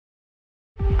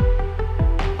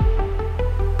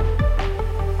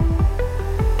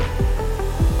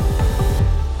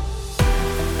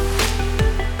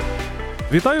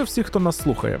Вітаю всіх, хто нас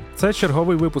слухає. Це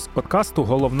черговий випуск подкасту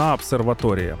 «Головна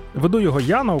обсерваторія». Веду його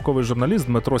я, науковий журналіст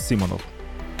Дмитро Сімонов.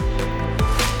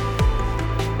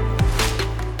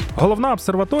 «Головна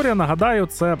обсерваторія», нагадаю,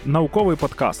 це науковий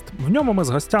подкаст. В ньому ми з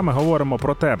гостями говоримо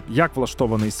про те, як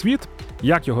влаштований світ,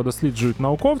 як його досліджують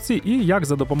науковці і як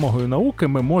за допомогою науки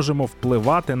ми можемо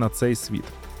впливати на цей світ.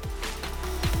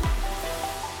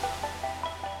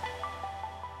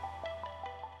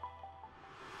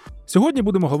 Сьогодні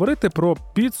будемо говорити про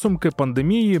підсумки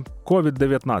пандемії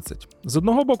Covid-19. З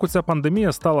одного боку, ця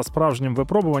пандемія стала справжнім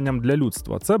випробуванням для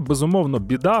людства. Це, безумовно,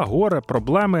 біда, горе,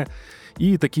 проблеми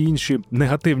і такі інші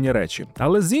негативні речі.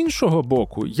 Але з іншого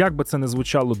боку, як би це не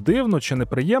звучало дивно чи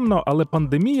неприємно, але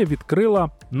пандемія відкрила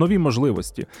нові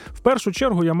можливості. В першу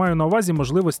чергу я маю на увазі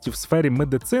можливості в сфері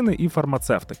медицини і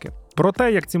фармацевтики. Про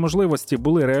те, як ці можливості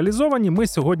були реалізовані, ми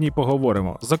сьогодні й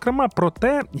поговоримо. Зокрема, про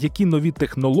те, які нові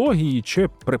технології чи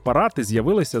препарати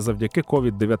з'явилися завдяки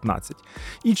Covid-19.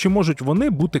 І чи можуть вони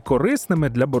бути корисними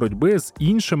для боротьби з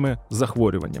іншими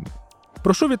захворюваннями.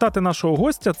 Прошу вітати нашого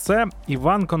гостя, це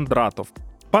Іван Кондратов.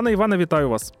 Пане Іване, вітаю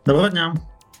вас. Доброго дня.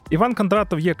 Іван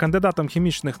Кондратов є кандидатом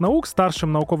хімічних наук,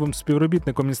 старшим науковим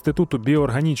співробітником Інституту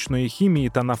біоорганічної хімії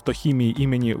та нафтохімії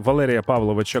імені Валерія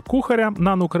Павловича Кухаря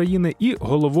НАН України і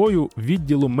головою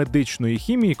відділу медичної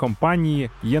хімії компанії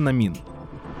ЄНАМІН.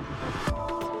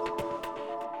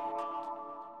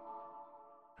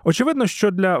 Очевидно,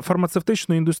 що для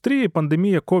фармацевтичної індустрії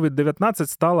пандемія Covid-19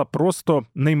 стала просто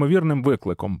неймовірним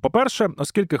викликом. По-перше,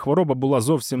 оскільки хвороба була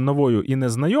зовсім новою і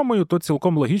незнайомою, то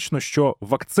цілком логічно, що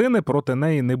вакцини проти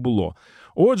неї не було.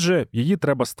 Отже, її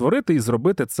треба створити і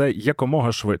зробити це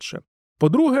якомога швидше.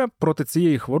 По-друге, проти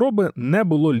цієї хвороби не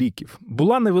було ліків.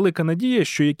 Була невелика надія,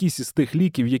 що якісь із тих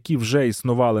ліків, які вже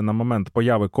існували на момент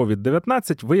появи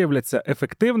Covid-19, виявляться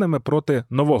ефективними проти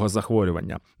нового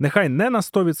захворювання. Нехай не на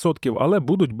 100%, але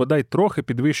будуть бодай трохи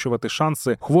підвищувати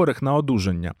шанси хворих на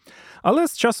одужання. Але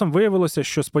з часом виявилося,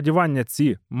 що сподівання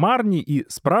ці марні і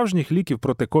справжніх ліків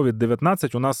проти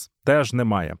Covid-19 у нас теж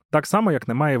немає. Так само, як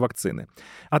немає вакцини.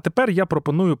 А тепер я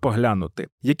пропоную поглянути,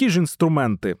 які ж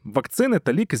інструменти, вакцини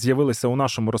та ліки з'явилися у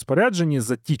нашому розпорядженні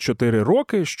за ті 4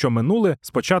 роки, що минули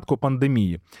з початку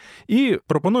пандемії. І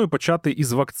пропоную почати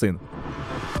із вакцин.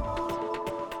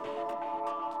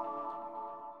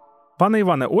 Пане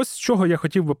Іване, ось з чого я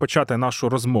хотів би почати нашу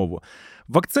розмову.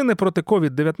 Вакцини проти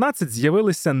Covid-19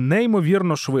 з'явилися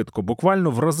неймовірно швидко,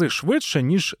 буквально в рази швидше,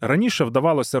 ніж раніше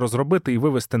вдавалося розробити і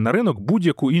вивести на ринок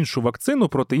будь-яку іншу вакцину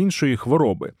проти іншої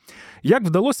хвороби. Як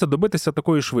вдалося добитися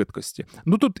такої швидкості?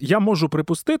 Тут я можу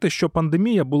припустити, що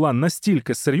пандемія була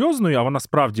настільки серйозною, а вона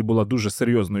справді була дуже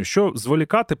серйозною, що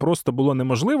зволікати просто було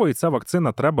неможливо, і ця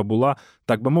вакцина треба була,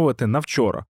 так би мовити,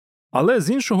 навчора. Але з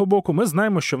іншого боку, ми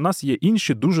знаємо, що в нас є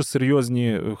інші дуже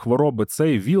серйозні хвороби.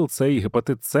 Це і ВІЛ, це і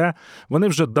гепатит С. Вони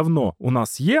вже давно у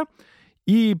нас є,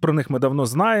 і про них ми давно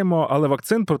знаємо, але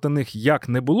вакцин проти них як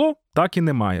не було, так і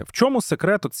немає. В чому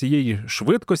секрет цієї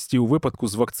швидкості у випадку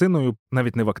з вакциною,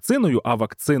 навіть не вакциною, а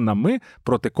вакцинами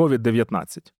проти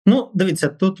Covid-19? Дивіться,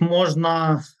 тут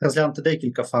можна розглянути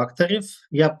декілька факторів.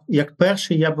 Як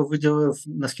перший, я би виділив,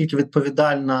 наскільки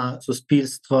відповідальна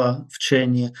суспільство,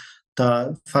 вчені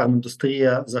та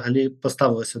фарміндустрія взагалі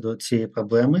поставилися до цієї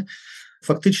проблеми.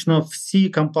 Фактично всі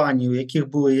компанії, у яких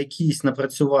були якісь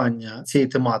напрацювання цієї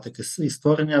тематики, і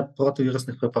створення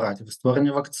противірусних препаратів, і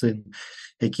створення вакцин,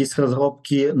 якісь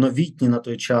розробки новітні на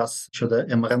той час щодо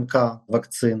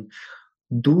МРНК-вакцин,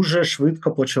 дуже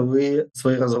швидко почали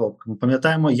свої розробки. Ми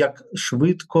пам'ятаємо, як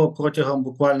швидко протягом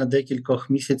буквально декількох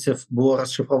місяців було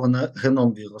розшифровано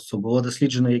геном вірусу, було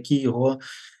досліджено, які його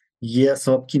є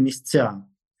слабкі місця.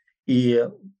 І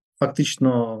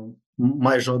фактично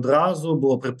майже одразу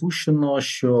було припущено,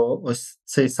 що ось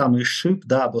цей самий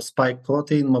шип, або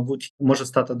спайк-протеїн, мабуть, може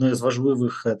стати одною з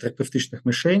важливих терапевтичних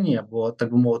мішеней, або,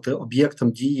 так би мовити,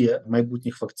 об'єктом дії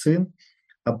майбутніх вакцин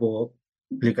або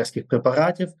лікарських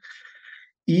препаратів.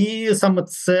 І саме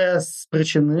це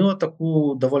спричинило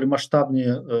таку доволі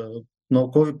масштабні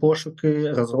наукові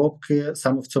пошуки, розробки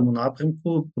саме в цьому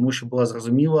напрямку, тому що було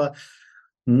зрозуміло,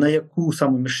 на яку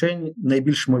саме мішень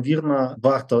найбільш ймовірно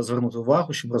варто звернути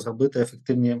увагу, щоб розробити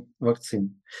ефективні вакцини.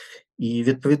 І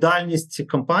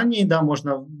відповідальність компанії,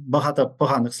 можна багато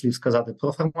поганих слів сказати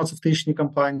про фармацевтичні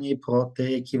компанії, про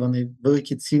те, які вони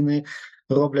великі ціни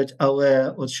роблять,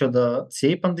 але от щодо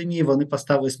цієї пандемії вони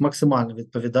поставились максимально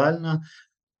відповідально.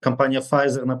 Компанія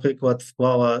Pfizer, наприклад,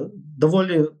 вклала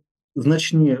доволі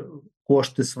значні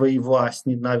кошти свої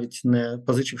власні, навіть не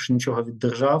позичивши нічого від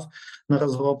держав на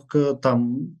розробку.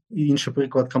 Там інший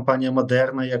приклад — компанія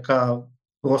Moderna, яка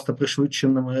просто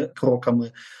пришвидшеними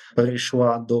кроками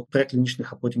перейшла до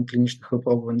преклінічних, а потім клінічних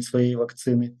випробувань своєї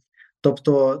вакцини.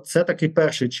 Тобто це такий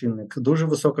перший чинник, дуже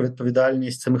висока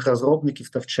відповідальність самих розробників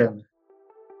та вчених.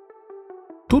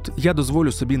 Тут я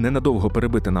дозволю собі ненадовго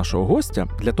перебити нашого гостя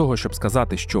для того, щоб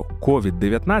сказати, що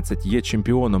Covid-19 є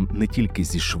чемпіоном не тільки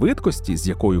зі швидкості, з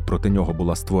якою проти нього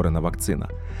була створена вакцина,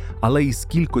 але й з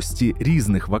кількості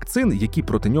різних вакцин, які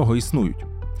проти нього існують.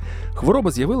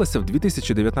 Хвороба з'явилася в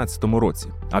 2019 році,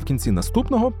 а в кінці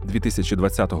наступного,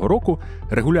 2020 року,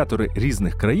 регулятори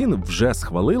різних країн вже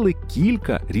схвалили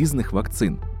кілька різних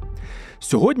вакцин.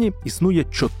 Сьогодні існує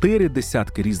 4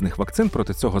 десятки різних вакцин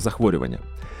проти цього захворювання.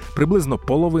 Приблизно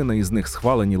половина із них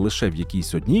схвалені лише в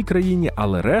якійсь одній країні,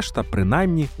 але решта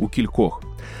принаймні у кількох.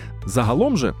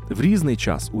 Загалом же в різний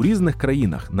час у різних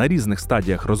країнах на різних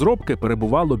стадіях розробки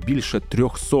перебувало більше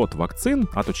 300 вакцин,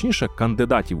 а точніше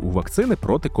кандидатів у вакцини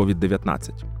проти Covid-19.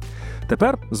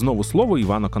 Тепер знову слово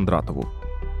Івану Кондратову.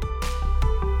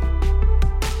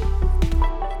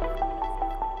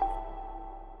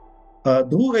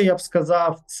 Друге, я б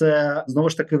сказав, це, знову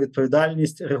ж таки,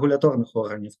 відповідальність регуляторних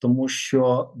органів, тому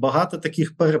що багато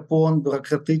таких перепон,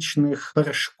 бюрократичних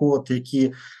перешкод,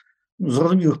 які з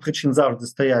зрозумілих причин завжди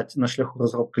стоять на шляху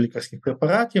розробки лікарських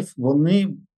препаратів, вони,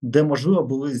 де можливо,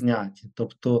 були зняті.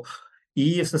 Тобто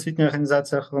і Всесвітня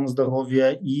організація охорони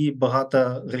здоров'я, і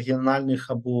багато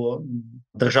регіональних або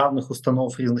державних установ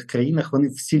в різних країнах, вони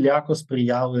всіляко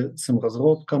сприяли цим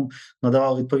розробкам,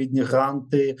 надавали відповідні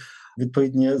гранти,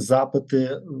 відповідні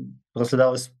запити,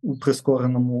 розглядались у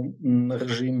прискореному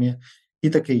режимі і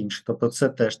таке інше. Тобто це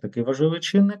теж такий важливий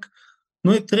чинник.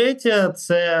 Ну і третє,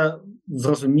 це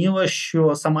зрозуміло,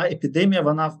 що сама епідемія,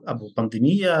 вона або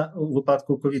пандемія у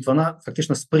випадку ковід, вона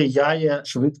фактично сприяє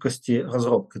швидкості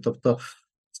розробки. Тобто,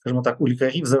 скажімо так, у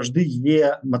лікарів завжди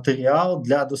є матеріал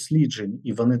для досліджень,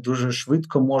 і вони дуже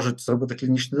швидко можуть зробити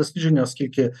клінічне дослідження,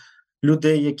 оскільки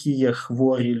людей, які є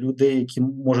хворі, людей, які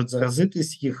можуть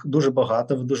заразитись, їх дуже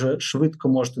багато. Ви дуже швидко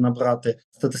можете набрати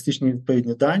статистичні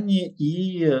відповідні дані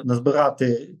і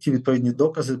назбирати ті відповідні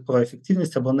докази про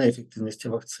ефективність або неефективність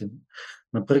вакцин.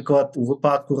 Наприклад, у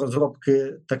випадку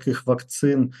розробки таких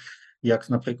вакцин, як,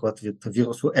 наприклад, від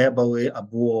вірусу Еболи,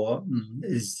 або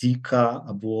Зіка,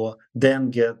 або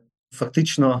Денге,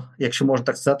 фактично, якщо можна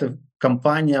так сказати,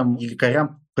 компаніям і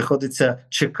лікарям приходиться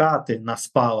чекати на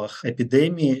спалах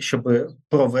епідемії, щоб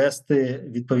провести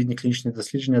відповідні клінічні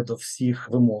дослідження до всіх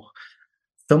вимог.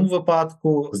 В тому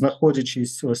випадку,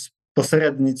 знаходячись ось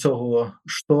посередині цього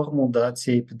шторму,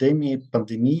 цієї епідемії,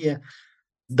 пандемії,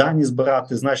 дані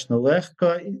збирати значно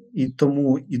легко, і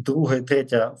тому і друга, і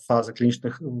третя фаза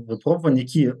клінічних випробувань,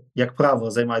 які, як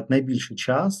правило, займають найбільший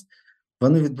час,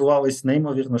 вони відбувались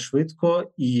неймовірно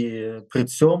швидко, і при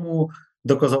цьому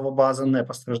доказова база не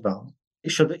постраждала. І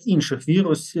щодо інших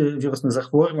вірусних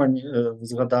захворювань, ви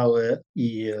згадали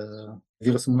і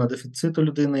вірус імунодефіциту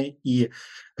людини, і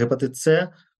гепатит С.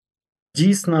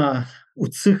 Дійсно, у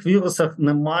цих вірусах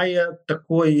немає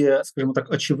такої, скажімо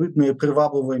так, очевидної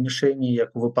привабливої мішені,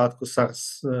 як у випадку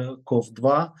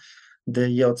SARS-CoV-2, де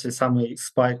є оцей самий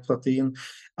спайк-протеїн.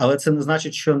 Але це не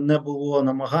значить, що не було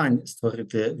намагань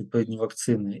створити відповідні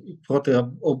вакцини. І проти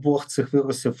обох цих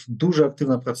вірусів дуже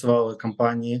активно працювали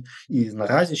компанії і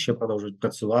наразі ще продовжують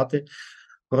працювати.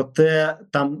 Проте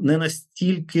там не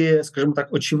настільки, скажімо так,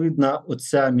 очевидна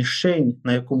оця мішень,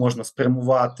 на яку можна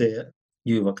спрямувати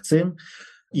і вакцин.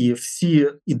 І всі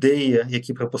ідеї,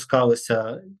 які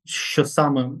припускалися, що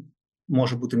саме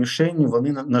може бути мішенню,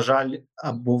 вони, на жаль,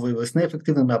 або виявилися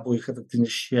неефективними, або їх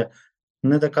ефективність ще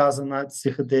не доказана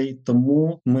цих ідей,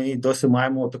 тому ми досі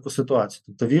маємо таку ситуацію.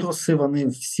 Тобто віруси, вони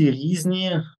всі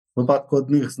різні, в випадку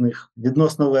одних з них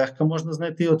відносно легко можна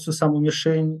знайти оцю саму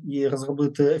мішень і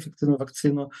розробити ефективну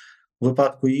вакцину, в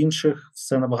випадку інших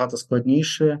все набагато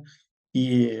складніше,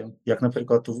 і, як,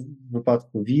 наприклад, у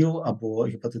випадку ВІЛ або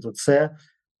гепатиту С,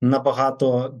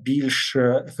 набагато більш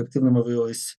ефективними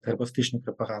виявилися терапевтичні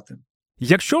препарати.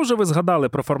 Якщо вже ви згадали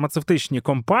про фармацевтичні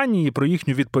компанії, про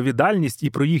їхню відповідальність і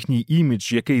про їхній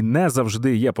імідж, який не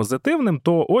завжди є позитивним,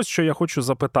 то ось що я хочу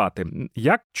запитати.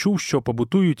 Я чув, що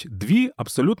побутують дві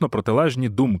абсолютно протилежні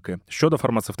думки щодо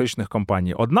фармацевтичних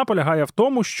компаній. Одна полягає в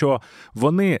тому, що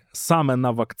вони саме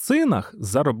на вакцинах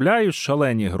заробляють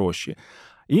шалені гроші.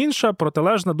 Інша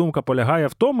протилежна думка полягає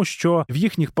в тому, що в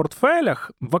їхніх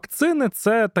портфелях вакцини –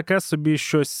 це таке собі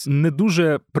щось не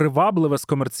дуже привабливе з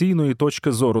комерційної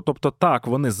точки зору. Тобто так,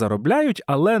 вони заробляють,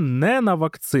 але не на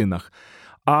вакцинах.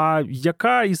 А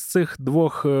яка із цих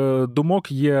двох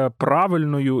думок є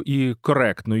правильною і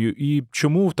коректною? І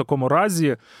чому в такому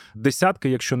разі десятки,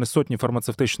 якщо не сотні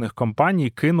фармацевтичних компаній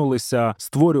кинулися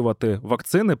створювати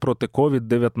вакцини проти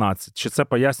COVID-19? Чи це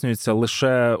пояснюється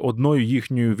лише одною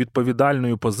їхньою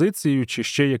відповідальною позицією, чи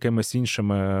ще якимись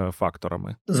іншими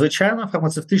факторами? Звичайно,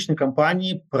 фармацевтичні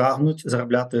компанії прагнуть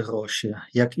заробляти гроші.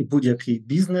 Як і будь-який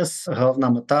бізнес, головна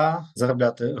мета –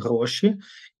 заробляти гроші.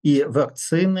 І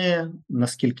вакцини,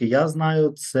 наскільки я знаю,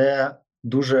 це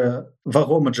дуже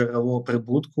вагоме джерело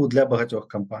прибутку для багатьох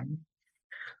компаній.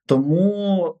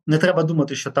 Тому не треба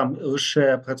думати, що там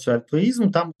лише працює альтруїзм,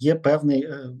 там є певний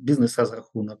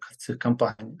бізнес-розрахунок в цих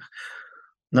компаніях.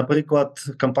 Наприклад,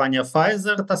 компанія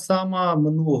Pfizer та сама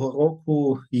минулого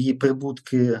року її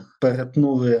прибутки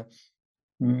перетнули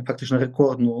фактично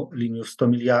рекордну лінію в 100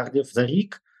 мільярдів за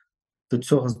рік. До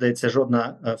цього, здається,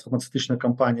 жодна фармацевтична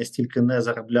компанія стільки не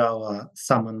заробляла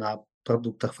саме на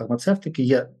продуктах фармацевтики.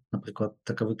 Є, наприклад,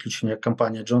 таке виключення, як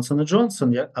компанія Johnson &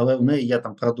 Johnson, але в неї є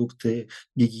там продукти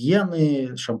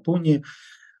гігієни, шампуні.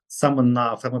 Саме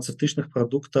на фармацевтичних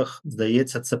продуктах,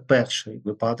 здається, це перший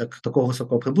випадок такого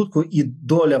високого прибутку. І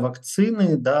доля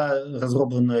вакцини,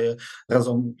 розробленої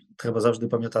разом, треба завжди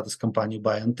пам'ятати, з компанією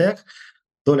BioNTech,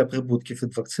 доля прибутків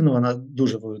від вакцини, вона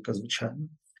дуже велика, звичайно.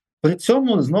 При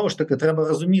цьому, знову ж таки, треба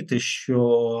розуміти,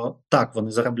 що так,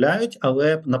 вони заробляють,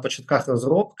 але на початках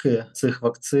розробки цих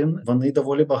вакцин вони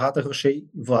доволі багато грошей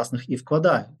власних і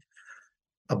вкладають.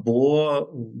 Або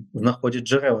знаходять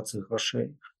джерела цих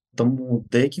грошей. Тому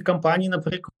деякі компанії,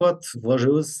 наприклад,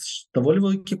 вложили доволі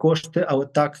великі кошти, але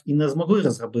так і не змогли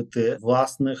розробити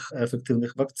власних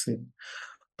ефективних вакцин.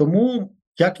 Тому,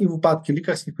 як і в випадку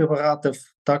лікарських препаратів,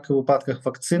 так і в випадках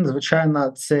вакцин, звичайно,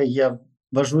 це є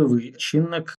важливий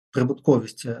чинник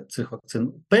прибутковості цих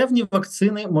вакцин. Певні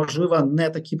вакцини, можливо, не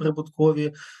такі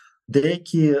прибуткові,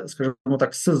 деякі, скажімо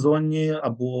так, сезонні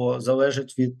або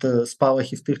залежать від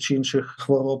спалахів тих чи інших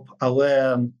хвороб,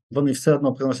 але вони все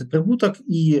одно приносять прибуток,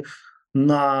 і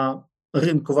на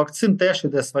ринку вакцин теж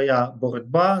іде своя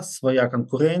боротьба, своя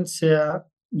конкуренція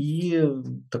і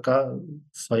така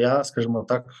своя, скажімо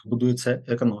так, будується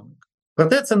економіка.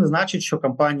 Проте це не значить, що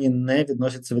компанії не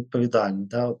відносяться відповідально.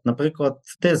 От, наприклад,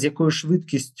 те, з якою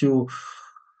швидкістю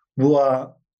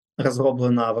була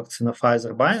розроблена вакцина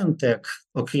Pfizer-BioNTech,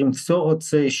 окрім всього,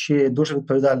 це ще дуже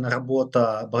відповідальна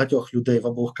робота багатьох людей в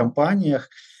обох компаніях,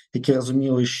 які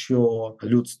розуміли, що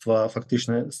людство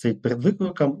фактично стоїть перед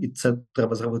викликом, і це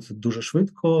треба зробити дуже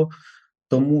швидко.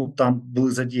 Тому там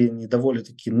були задіяні доволі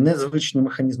такі незвичні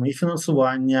механізми і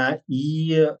фінансування,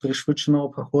 і пришвидшеного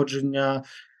проходження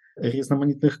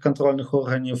різноманітних контрольних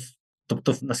органів.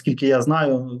 Тобто, наскільки я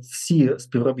знаю, всі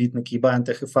співробітники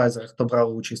BioNTech і Pfizer, хто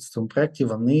брали участь в цьому проєкті,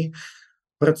 вони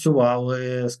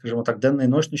працювали, скажімо так, денно і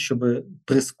ночно, щоб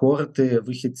прискорити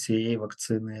вихід цієї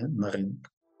вакцини на ринок.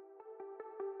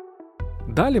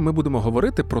 Далі ми будемо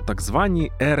говорити про так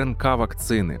звані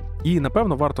РНК-вакцини. І,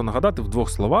 напевно, варто нагадати в двох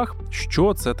словах,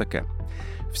 що це таке.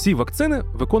 Всі вакцини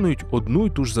виконують одну й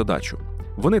ту ж задачу.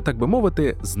 Вони, так би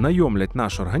мовити, знайомлять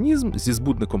наш організм зі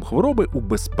збудником хвороби у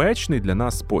безпечний для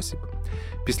нас спосіб.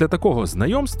 Після такого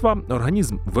знайомства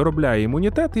організм виробляє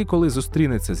імунітет, і коли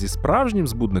зустрінеться зі справжнім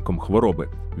збудником хвороби,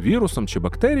 вірусом чи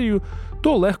бактерією,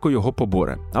 то легко його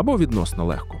поборе, або відносно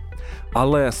легко.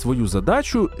 Але свою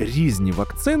задачу різні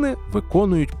вакцини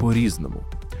виконують по-різному.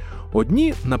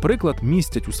 Одні, наприклад,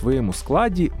 містять у своєму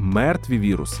складі мертві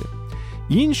віруси.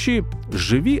 Інші –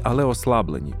 живі, але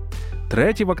ослаблені.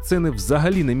 Треті вакцини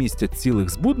взагалі не містять цілих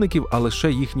збудників, а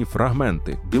лише їхні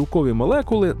фрагменти – білкові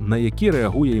молекули, на які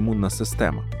реагує імунна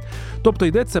система. Тобто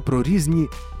йдеться про різні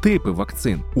типи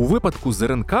вакцин. У випадку з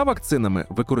РНК-вакцинами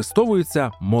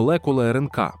використовується молекула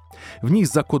РНК. В ній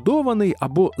закодований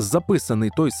або записаний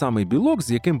той самий білок,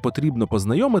 з яким потрібно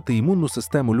познайомити імунну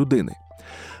систему людини.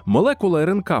 Молекула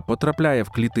РНК потрапляє в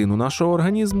клітину нашого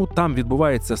організму, там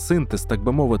відбувається синтез, так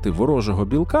би мовити, ворожого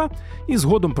білка, і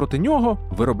згодом проти нього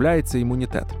виробляється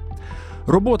імунітет.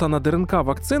 Робота над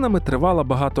РНК-вакцинами тривала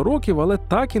багато років, але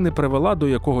так і не привела до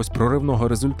якогось проривного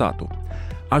результату.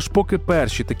 Аж поки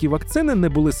перші такі вакцини не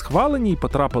були схвалені і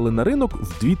потрапили на ринок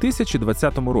в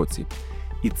 2020 році.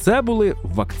 І це були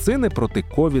вакцини проти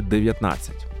COVID-19.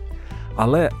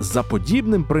 Але за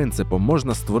подібним принципом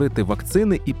можна створити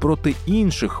вакцини і проти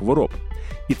інших хвороб.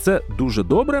 І це дуже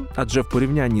добре, адже в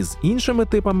порівнянні з іншими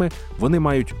типами вони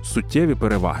мають суттєві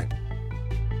переваги.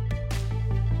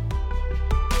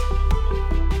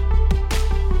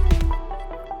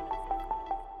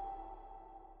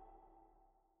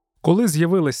 Коли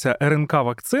з'явилися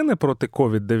РНК-вакцини проти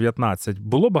Covid-19,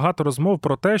 було багато розмов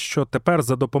про те, що тепер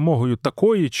за допомогою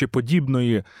такої чи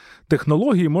подібної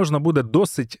технології можна буде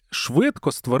досить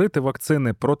швидко створити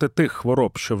вакцини проти тих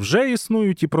хвороб, що вже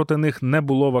існують, і проти них не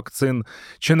було вакцин,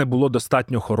 чи не було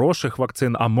достатньо хороших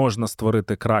вакцин, а можна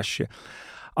створити краще.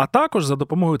 А також за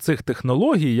допомогою цих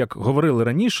технологій, як говорили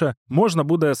раніше, можна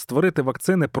буде створити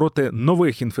вакцини проти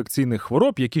нових інфекційних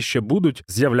хвороб, які ще будуть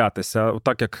з'являтися,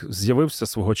 так як з'явився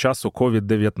свого часу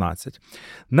Covid-19.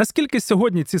 Наскільки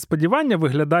сьогодні ці сподівання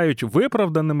виглядають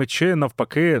виправданими чи,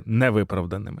 навпаки,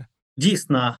 невиправданими?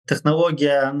 Дійсно,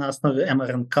 технологія на основі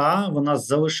МРНК, вона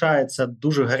залишається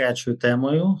дуже гарячою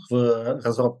темою в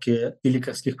розробці і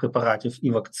лікарських препаратів,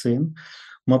 і вакцин.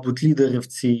 Мабуть, лідери в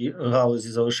цій галузі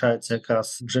залишаються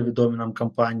якраз вже відомі нам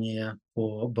компанії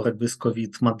по боротьбі з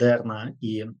ковід Модерна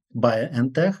і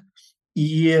BioNTech.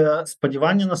 І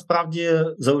сподівання насправді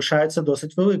залишаються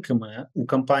досить великими. У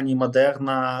компанії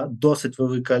Модерна досить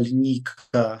велика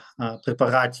лінійка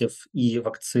препаратів і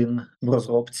вакцин в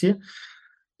розробці.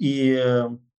 І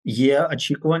є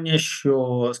очікування,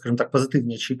 що, скажімо так,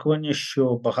 позитивні очікування,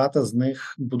 що багато з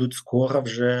них будуть скоро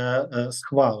вже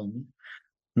схвалені.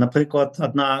 Наприклад,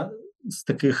 одна з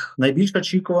таких найбільш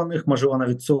очікуваних, можливо,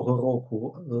 навіть цього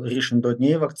року, рішень до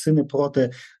однієї вакцини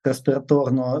проти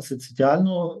респіраторного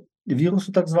синцитіального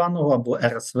вірусу, так званого, або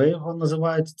РСВ його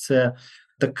називають. Це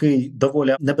такий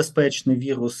доволі небезпечний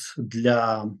вірус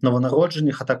для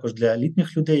новонароджених, а також для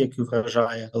літніх людей, який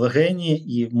вражає легені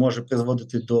і може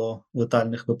призводити до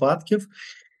летальних випадків.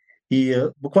 І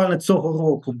буквально цього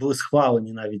року були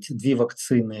схвалені навіть 2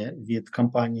 вакцини від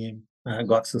компанії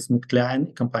GlaxoSmithKline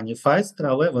і компанії Pfizer,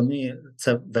 але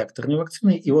це векторні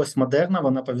вакцини. І ось Модерна,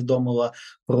 вона повідомила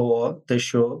про те,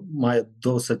 що має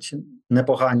досить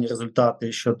непогані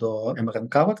результати щодо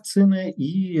МРНК-вакцини,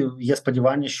 і є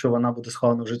сподівання, що вона буде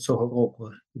схвалена вже цього року.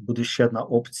 Буде ще одна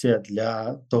опція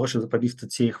для того, щоб запобігти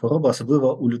цієї хвороби,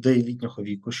 особливо у людей літнього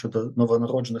віку. Щодо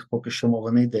новонароджених поки що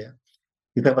мова не йде.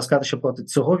 І треба сказати, що проти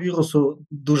цього вірусу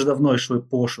дуже давно йшли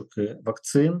пошуки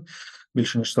вакцин,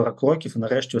 більше ніж 40 років, і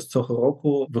нарешті ось цього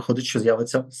року виходить, що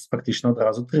з'явиться фактично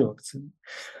одразу 3 вакцини.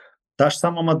 Та ж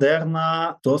сама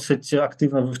Модерна досить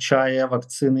активно вивчає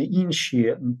вакцини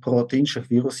інші проти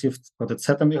інших вірусів, проти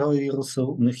цитомегаловірусу.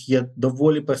 У них є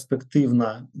доволі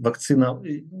перспективна вакцина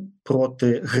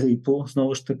проти грипу,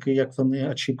 знову ж таки, як вони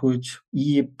очікують,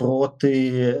 і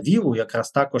проти ВІЛу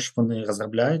якраз також вони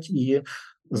розробляють. І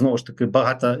знову ж таки,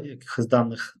 багато якихось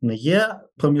даних не є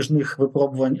проміжних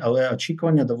випробувань, але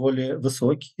очікування доволі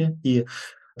високі і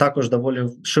також доволі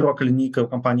широка лінійка в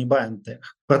компанії BioNTech.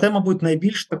 Проте, мабуть,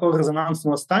 найбільш такого резонансу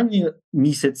останні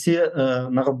місяці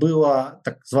наробила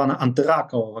так звана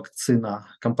антиракова вакцина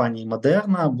компанії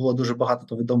Модерна. Було дуже багато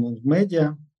повідомлень в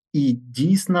медіа, і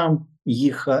дійсно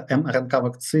їх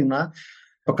МРНК-вакцина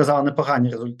показала непогані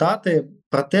результати.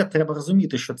 Проте треба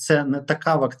розуміти, що це не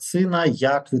така вакцина,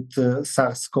 як від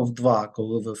SARS-CoV-2,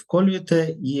 коли ви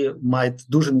вколюєте і маєте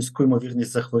дуже низьку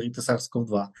ймовірність захворіти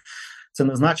SARS-CoV-2. Це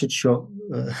не значить, що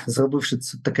зробивши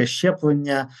таке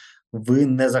щеплення, ви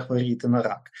не захворієте на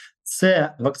рак.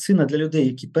 Це вакцина для людей,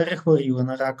 які перехворіли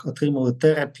на рак, отримали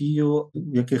терапію,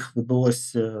 в яких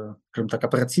відбулося, скажімо так,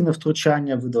 операційне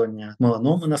втручання, видалення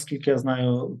меланоми, наскільки я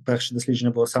знаю, перше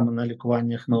дослідження було саме на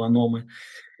лікуваннях меланоми.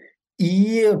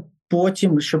 І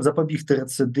потім, щоб запобігти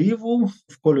рецидиву,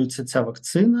 вколюється ця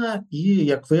вакцина, і,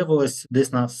 як виявилось,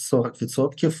 десь на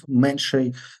 40%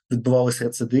 менше відбувалися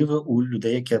рецидиви у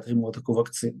людей, які отримали таку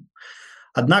вакцину.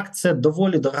 Однак це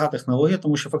доволі дорога технологія,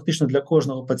 тому що фактично для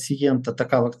кожного пацієнта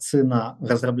така вакцина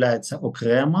розробляється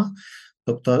окремо,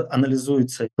 тобто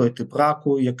аналізується той тип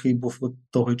раку, який був у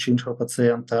того чи іншого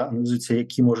пацієнта, аналізується,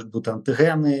 які можуть бути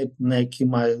антигени, на які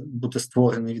мають бути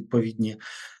створені відповідні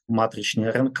матричні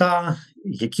РНК,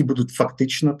 які будуть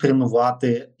фактично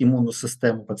тренувати імунну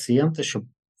систему пацієнта, щоб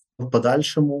в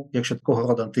подальшому, якщо такого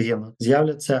роду антигени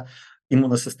з'являться,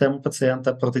 імунна система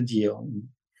пацієнта протидіяла.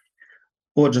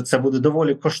 Отже, це буде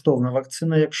доволі коштовна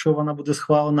вакцина, якщо вона буде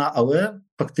схвалена, але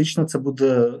фактично це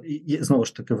буде, знову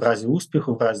ж таки, в разі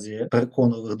успіху, в разі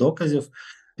переконливих доказів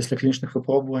після клінічних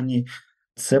випробувань,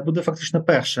 це буде фактично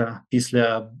перша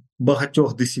після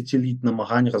багатьох десятиліть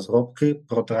намагань розробки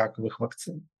протиракових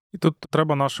вакцин. І тут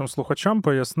треба нашим слухачам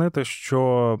пояснити,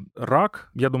 що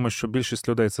рак, я думаю, що більшість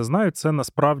людей це знають, це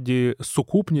насправді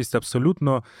сукупність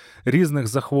абсолютно різних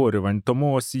захворювань.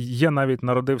 Тому ось я навіть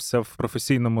народився в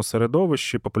професійному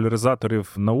середовищі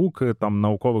популяризаторів науки, там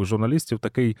наукових журналістів,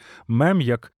 такий мем,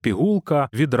 як пігулка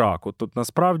від раку. Тут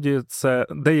насправді це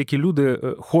деякі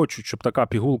люди хочуть, щоб така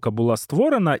пігулка була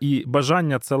створена, і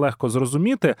бажання це легко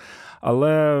зрозуміти,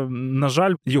 але, на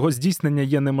жаль, його здійснення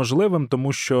є неможливим,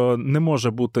 тому що не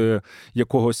може бути бути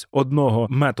якогось одного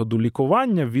методу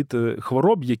лікування від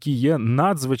хвороб, які є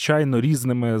надзвичайно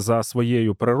різними за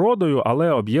своєю природою,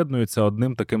 але об'єднуються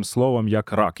одним таким словом,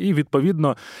 як рак. І,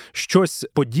 відповідно, щось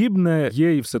подібне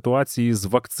є і в ситуації з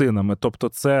вакцинами. Тобто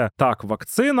це так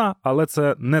вакцина, але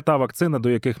це не та вакцина, до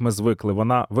яких ми звикли.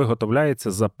 Вона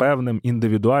виготовляється за певним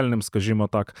індивідуальним, скажімо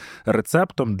так,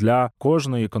 рецептом для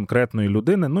кожної конкретної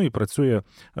людини, ну і працює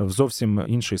в зовсім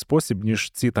інший спосіб,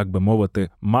 ніж ці, так би мовити,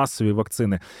 масові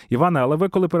вакцини. Іване, але ви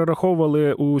коли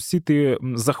перераховували усі ті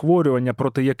захворювання,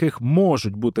 проти яких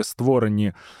можуть бути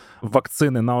створені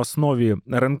вакцини на основі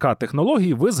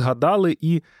РНК-технології, ви згадали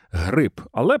і грип.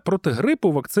 Але проти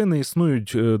грипу вакцини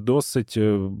існують досить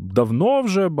давно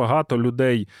вже. Багато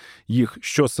людей їх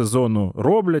щосезону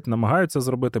роблять, намагаються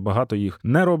зробити, багато їх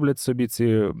не роблять собі,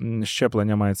 ці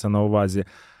щеплення мається на увазі.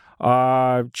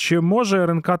 А чи може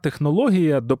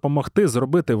РНК-технологія допомогти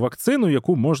зробити вакцину,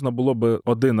 яку можна було би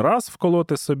один раз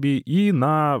вколоти собі і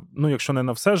на, якщо не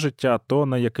на все життя, то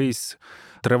на якийсь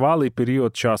тривалий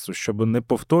період часу, щоб не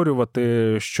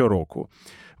повторювати щороку?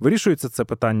 Вирішується це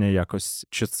питання якось?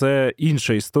 Чи це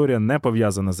інша історія, не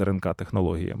пов'язана з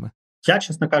РНК-технологіями? Я,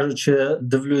 чесно кажучи,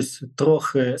 дивлюсь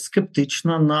трохи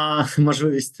скептично на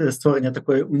можливість створення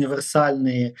такої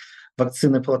універсальної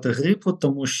вакцини проти грипу,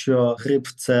 тому що грип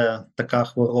 – це така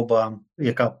хвороба,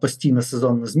 яка постійно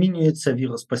сезонно змінюється,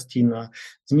 вірус постійно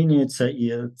змінюється,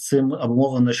 і цим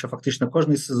обумовлено, що фактично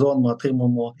кожний сезон ми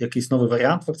отримуємо якийсь новий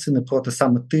варіант вакцини проти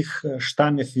саме тих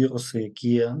штамів вірусу,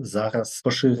 які зараз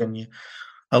поширені.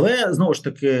 Але, знову ж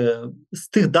таки, з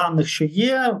тих даних, що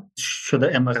є,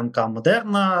 щодо МРНК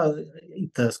Модерна,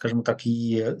 і, скажімо так,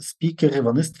 її спікери,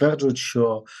 вони стверджують,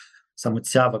 що саме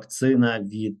ця вакцина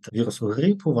від вірусу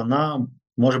грипу, вона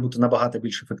може бути набагато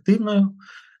більш ефективною.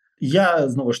 Я,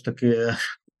 знову ж таки,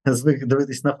 звик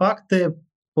дивитись на факти,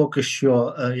 поки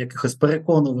що якихось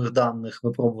переконливих даних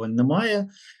випробувань немає,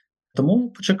 тому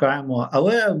почекаємо.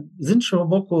 Але, з іншого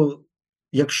боку,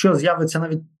 якщо з'явиться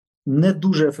навіть не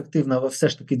дуже ефективна, але все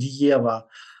ж таки дієва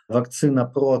вакцина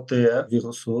проти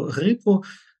вірусу грипу,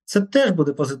 це теж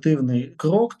буде позитивний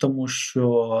крок, тому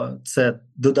що це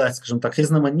додасть, скажімо так,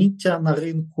 різноманіття на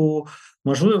ринку.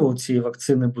 Можливо, у цієї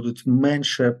вакцини будуть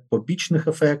менше побічних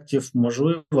ефектів,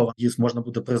 можливо, їх можна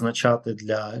буде призначати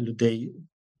для людей,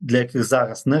 для яких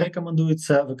зараз не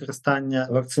рекомендується використання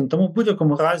вакцин. Тому в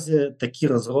будь-якому разі такі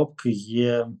розробки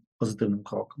є позитивним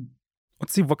кроком.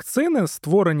 Оці вакцини,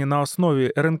 створені на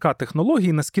основі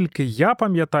РНК-технологій, наскільки я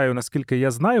пам'ятаю, наскільки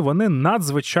я знаю, вони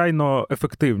надзвичайно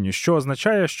ефективні, що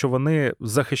означає, що вони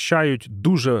захищають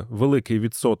дуже великий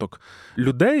відсоток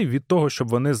людей від того, щоб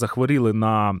вони захворіли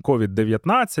на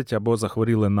Covid-19 або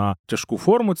захворіли на тяжку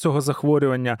форму цього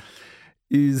захворювання.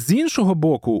 І з іншого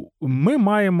боку, ми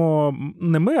маємо,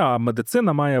 не ми, а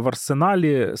медицина має в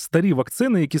арсеналі старі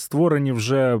вакцини, які створені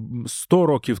вже 100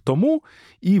 років тому,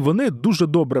 і вони дуже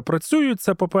добре працюють,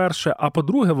 це по-перше, а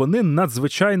по-друге, вони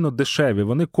надзвичайно дешеві,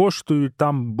 вони коштують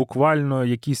там буквально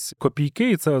якісь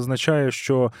копійки, і це означає,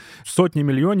 що сотні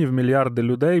мільйонів, мільярди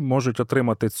людей можуть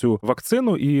отримати цю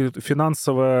вакцину, і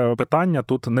фінансове питання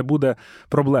тут не буде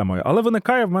проблемою. Але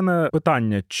виникає в мене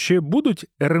питання, чи будуть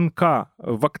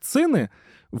РНК-вакцини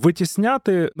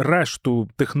витісняти решту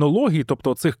технологій,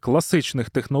 тобто цих класичних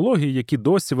технологій, які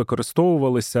досі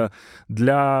використовувалися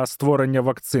для створення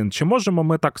вакцин? Чи можемо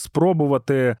ми так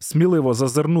спробувати сміливо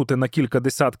зазирнути на кілька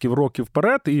десятків років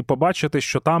вперед і побачити,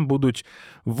 що там будуть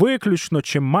виключно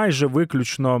чи майже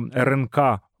виключно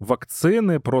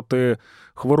РНК-вакцини проти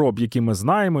хвороб, які ми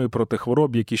знаємо, і проти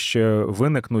хвороб, які ще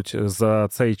виникнуть за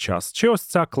цей час? Чи ось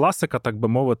ця класика, так би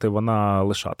мовити, вона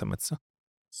лишатиметься?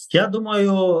 Я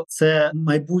думаю, це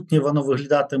майбутнє, воно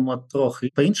виглядатиме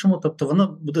трохи по-іншому, тобто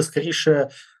воно буде скоріше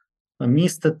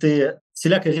містити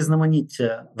всіляке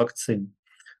різноманіття вакцин.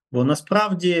 Бо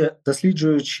насправді,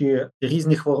 досліджуючи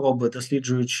різні хвороби,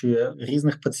 досліджуючи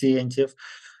різних пацієнтів,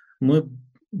 ми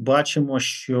бачимо,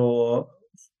 що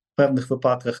в певних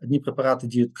випадках одні препарати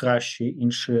діють краще,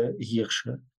 інші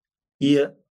гірше. І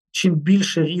чим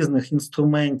більше різних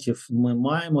інструментів ми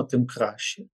маємо, тим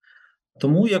краще.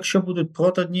 Тому, якщо будуть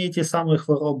проти однієї ті самої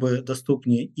хвороби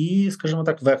доступні і, скажімо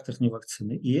так, векторні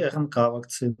вакцини, і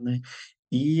РНК-вакцини,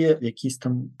 і якісь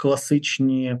там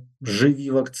класичні живі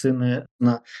вакцини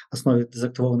на основі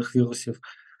дезактивованих вірусів,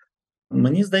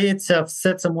 мені здається,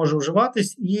 все це може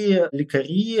вживатись, і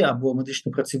лікарі або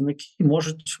медичні працівники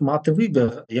можуть мати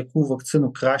вибір, яку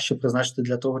вакцину краще призначити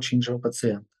для того чи іншого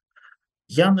пацієнта.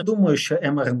 Я не думаю, що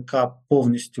МРНК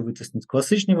повністю витіснить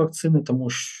класичні вакцини, тому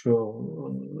що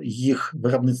їх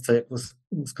виробництво, як ви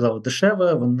сказали,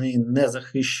 дешеве, вони не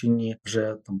захищені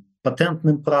вже там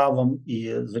патентним правом,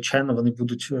 і, звичайно, вони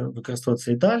будуть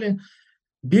використовуватися і далі.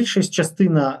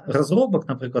 Частина розробок,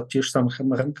 наприклад, ті ж самих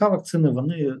РНК-вакцини,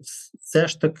 вони все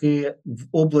ж таки в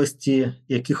області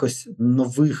якихось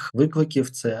нових викликів,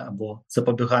 це або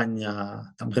запобігання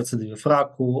рецидивів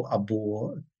раку,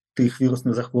 або тих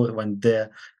вірусних захворювань, де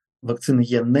вакцини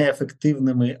є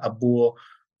неефективними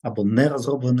або не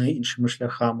розроблені іншими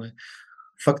шляхами.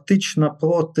 Фактично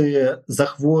проти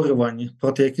захворювань,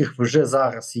 проти яких вже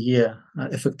зараз є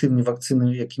ефективні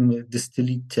вакцини, якими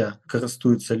десятиліття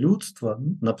користується людство,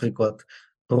 наприклад,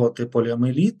 проти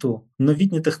поліомієліту,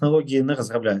 новітні технології не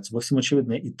розробляються. Бо всім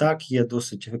очевидно, і так є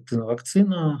досить ефективна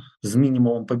вакцина з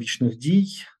мінімумом побічних дій,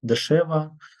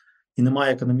 дешева, і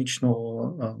немає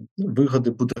економічного вигоди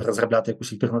буде розробляти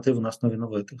якусь альтернативу на основі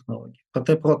нової технології.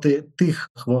 Проте проти тих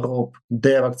хвороб,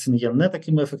 де вакцини є не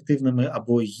такими ефективними,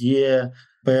 або є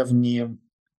певні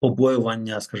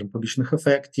побоювання, скажімо, побічних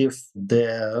ефектів,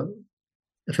 де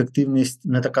ефективність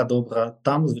не така добра,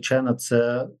 там, звичайно,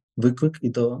 це виклик і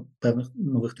до певних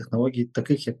нових технологій,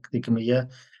 таких, якими є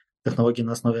технології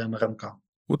на основі МРНК.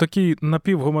 У такій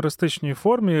напівгумористичній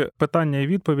формі питання і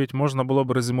відповідь можна було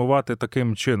б резюмувати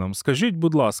таким чином. Скажіть,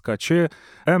 будь ласка, чи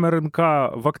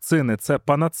МРНК-вакцини – це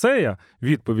панацея?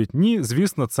 Відповідь – ні,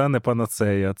 звісно, це не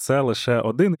панацея. Це лише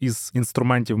один із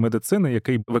інструментів медицини,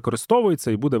 який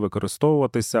використовується і буде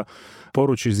використовуватися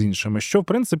поруч із іншими, що, в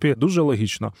принципі, дуже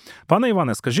логічно. Пане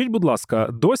Іване, скажіть, будь ласка,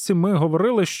 досі ми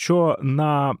говорили, що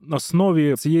на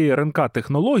основі цієї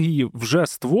РНК-технології вже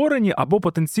створені або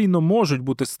потенційно можуть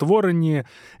бути створені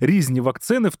різні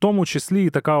вакцини, в тому числі і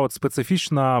така от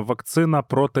специфічна вакцина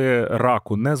проти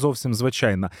раку, не зовсім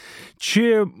звичайна.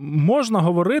 Чи можна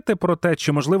говорити про те,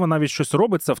 чи можливо навіть щось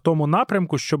робиться в тому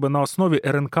напрямку, щоб на основі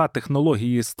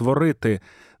РНК-технології створити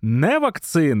не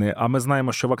вакцини, а ми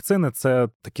знаємо, що вакцини – це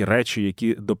такі речі,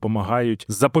 які допомагають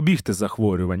запобігти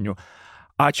захворюванню.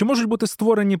 А чи можуть бути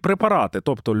створені препарати?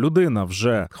 Тобто людина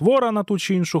вже хвора на ту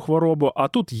чи іншу хворобу, а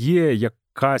тут є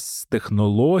якась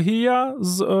технологія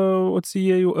з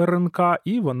оцією РНК,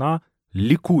 і вона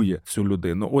лікує цю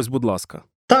людину. Ось, будь ласка.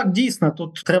 Так, дійсно,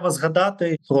 тут треба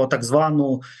згадати про так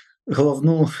звану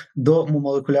головну догму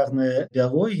молекулярної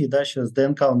біології, що з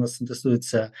ДНК у нас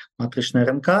синтезується матрична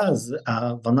РНК,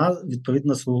 а вона,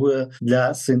 відповідно, слугує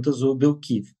для синтезу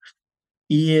білків.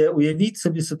 І уявіть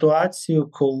собі ситуацію,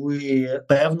 коли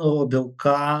певного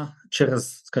білка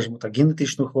через, скажімо так,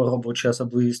 генетичну хворобу чи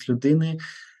особливість людини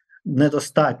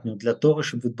недостатньо для того,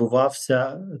 щоб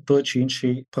відбувався той чи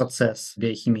інший процес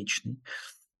біохімічний.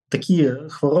 Такі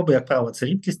хвороби, як правило, це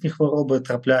рідкісні хвороби,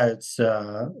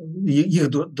 трапляються, їх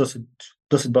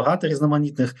досить багато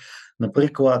різноманітних,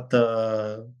 наприклад,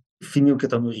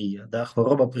 фенілкетонурія,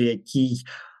 хвороба, при якій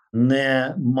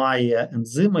немає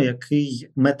ензиму, який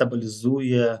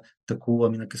метаболізує таку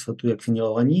амінокислоту, як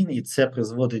фенілаланін, і це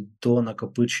призводить до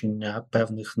накопичення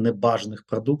певних небажаних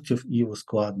продуктів і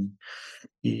ускладнень.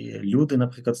 І люди,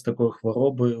 наприклад, з такою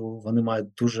хворобою, вони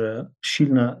мають дуже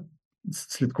щільно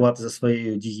слідкувати за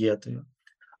своєю дієтою.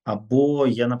 Або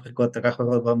є, наприклад, така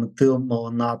хвороба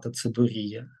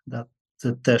метилмалонатоцидурія.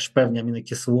 Це теж певні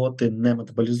амінокислоти не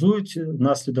метаболізують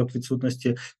внаслідок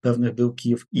відсутності певних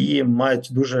білків і мають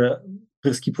дуже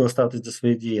прискіпливо ставитись до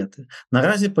своєї дієти.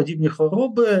 Наразі подібні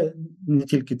хвороби, не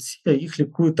тільки ці, їх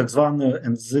лікують так званою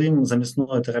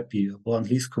ензим-замісною терапією, або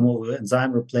англійською мовою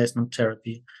Enzyme Replacement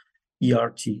Therapy,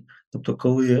 ERT. Тобто,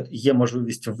 коли є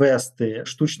можливість ввести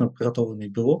штучно приготовлений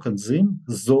білок, ензим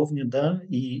ззовні,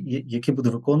 і який буде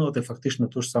виконувати фактично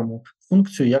ту ж саму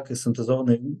функцію, як і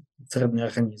синтезований всередині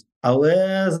організм.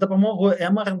 Але за допомогою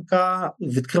МРНК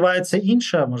відкривається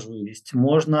інша можливість.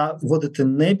 Можна вводити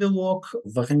не білок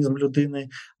в організм людини,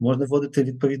 можна вводити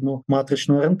відповідну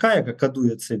матричну РНК, яка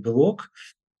кодує цей білок.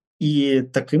 І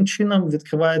таким чином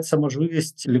відкривається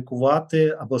можливість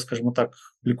лікувати, або, скажімо так,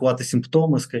 лікувати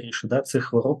симптоми, скоріше, цих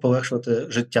хвороб, полегшувати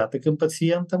життя таким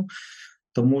пацієнтам,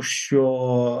 тому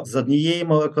що з однієї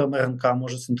молекули РНК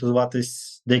може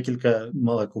синтезуватись декілька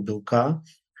молекул білка,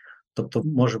 тобто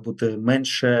може бути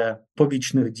менше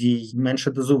побічних дій,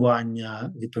 менше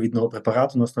дозування відповідного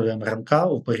препарату на основі МРНК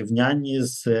у порівнянні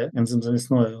з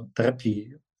ензимзамісною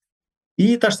терапією.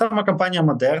 І та ж сама компанія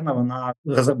Модерна, вона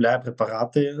розробляє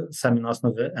препарати самі на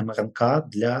основі МРНК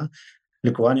для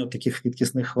лікування таких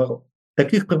рідкісних хвороб.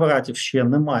 Таких препаратів ще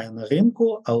немає на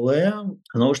ринку, але,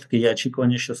 знову ж таки, є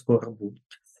очікування, що скоро будуть.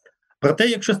 Проте,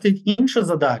 якщо стоїть інша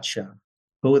задача,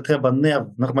 коли треба не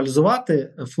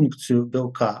нормалізувати функцію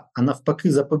білка, а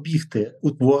навпаки запобігти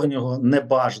утворенню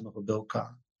небажаного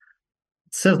білка,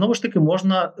 Це, знову ж таки,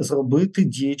 можна зробити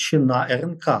діючи на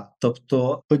РНК,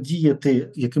 тобто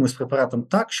подіяти якимось препаратом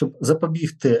так, щоб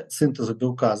запобігти синтезу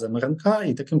білка з РНК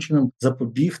і таким чином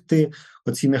запобігти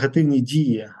оцій негативній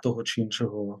дії того чи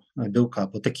іншого білка.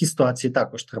 Бо такі ситуації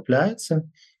також трапляються.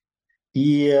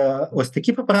 І ось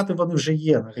такі препарати, вони вже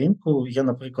є на ринку. Є,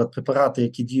 наприклад, препарати,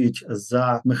 які діють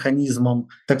за механізмом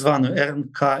так званої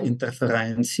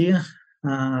РНК-інтерференції.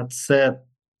 Це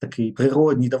такий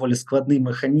природній, доволі складний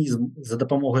механізм, за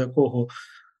допомогою якого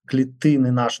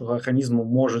клітини нашого організму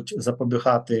можуть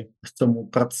запобігати цьому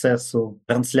процесу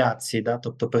трансляції,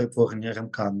 тобто перетворення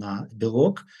РНК на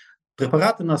білок.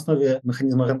 Препарати на основі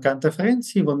механізму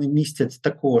РНК-інтерференції, вони містять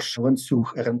також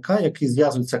ланцюг РНК, який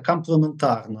зв'язується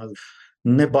комплементарно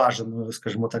небажаною,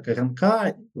 скажімо так, РНК,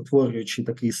 утворюючи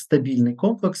такий стабільний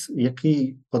комплекс,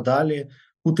 який подалі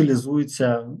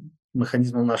утилізується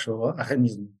механізмом нашого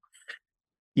організму.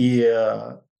 І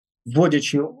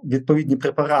вводячи відповідні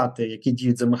препарати, які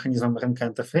діють за механізмом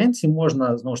РНК-інтерференції,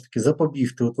 можна, знову ж таки,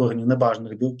 запобігти утворенню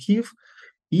небажаних білків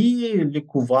і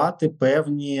лікувати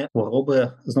певні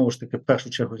хвороби, знову ж таки, в першу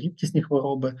чергу рідкісні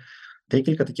хвороби.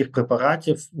 Декілька таких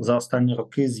препаратів за останні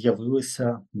роки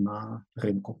з'явилися на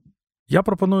ринку. Я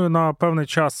пропоную на певний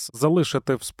час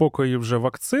залишити в спокої вже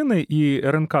вакцини і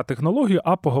РНК-технології,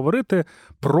 а поговорити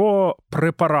про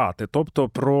препарати, тобто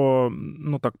про,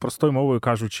 так простою мовою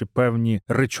кажучи, певні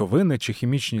речовини чи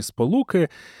хімічні сполуки,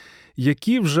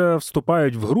 які вже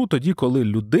вступають в гру тоді, коли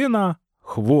людина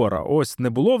хвора. Ось не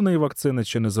було в неї вакцини,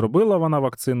 чи не зробила вона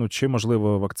вакцину, чи,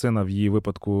 можливо, вакцина в її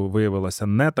випадку виявилася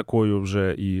не такою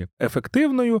вже і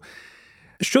ефективною.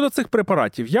 Щодо цих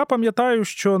препаратів, я пам'ятаю,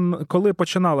 що коли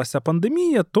починалася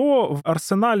пандемія, то в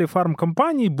арсеналі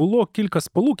фармкомпаній було кілька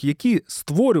сполук, які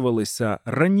створювалися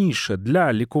раніше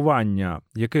для лікування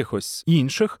якихось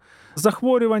інших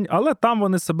захворювань, але там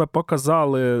вони себе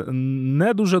показали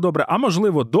не дуже добре, а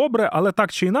можливо добре, але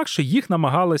так чи інакше їх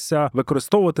намагалися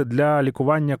використовувати для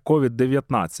лікування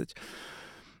Covid-19.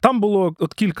 Там було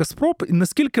кілька спроб, і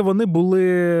наскільки вони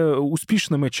були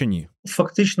успішними чи ні?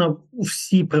 Фактично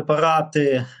всі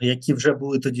препарати, які вже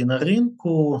були тоді на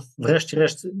ринку,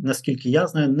 врешті-решт, наскільки я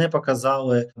знаю, не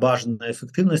показали бажаної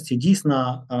ефективності.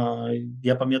 Дійсно,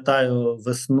 я пам'ятаю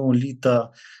весну-літа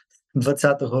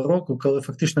 2020 року, коли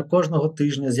фактично кожного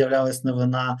тижня з'являлась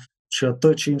новина, що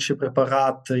той чи інший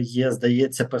препарат є,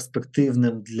 здається,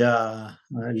 перспективним для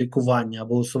лікування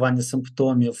або усування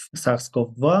симптомів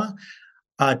SARS-CoV-2,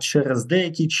 а через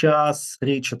деякий час,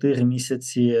 3-4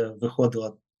 місяці,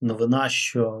 виходила новина,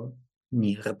 що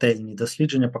ретельні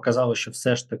дослідження показали, що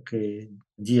все ж таки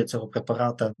дія цього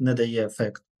препарата не дає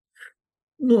ефекту.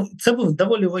 Це був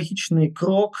доволі логічний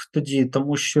крок тоді,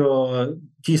 тому що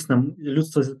дійсно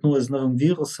людство зіткнулося з новим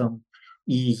вірусом,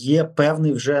 і є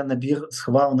певний вже набір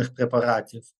схвалених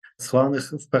препаратів,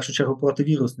 схвалених в першу чергу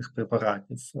противірусних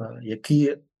препаратів,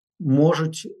 які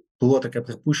можуть, було таке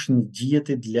припущення,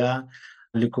 діяти для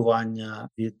лікування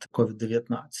від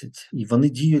Covid-19. І вони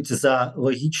діють за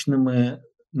логічними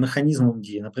механізмом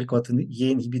дії. Наприклад, є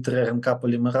інгібітори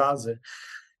РНК-полімерази,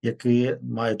 які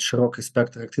мають широкий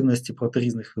спектр активності проти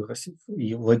різних вірусів.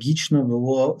 І логічно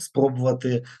було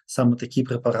спробувати саме такі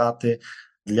препарати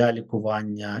для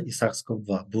лікування і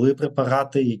SARS-CoV-2. Були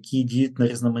препарати, які діють на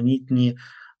різноманітні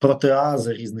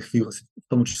протеази різних вірусів, в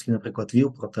тому числі, наприклад,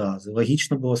 ВІЛ-протеази.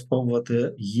 Логічно було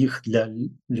спробувати їх для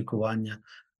лікування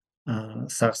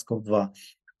SARS-CoV-2.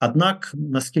 Однак,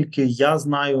 наскільки я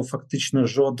знаю, фактично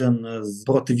жоден з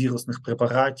противірусних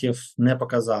препаратів не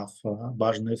показав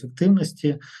бажаної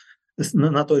ефективності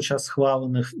на той час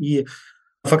схвалених. І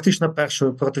фактично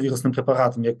першим противірусним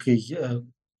препаратом, який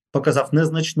показав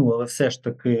незначну, але все ж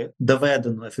таки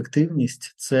доведену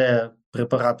ефективність, це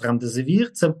препарат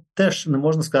ремдесивір. Це теж не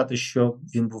можна сказати, що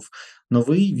він був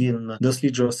новий, він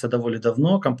досліджувався доволі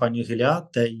давно компанією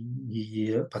Гіліад та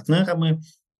її партнерами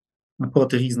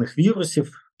проти різних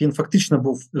вірусів. Він фактично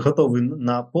був готовий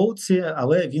на полці,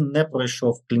 але він не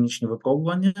пройшов клінічні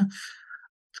випробування,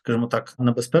 скажімо так,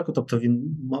 на безпеку, тобто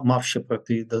він мав ще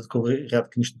пройти додатковий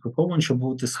ряд клінічних випробувань, щоб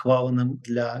бути схваленим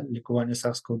для лікування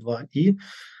SARS-CoV-2. І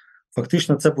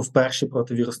фактично це був перший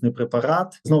противірусний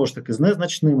препарат, знову ж таки, з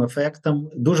незначним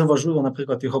ефектом. Дуже важливо,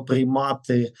 наприклад, його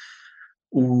приймати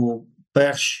у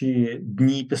перші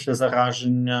дні після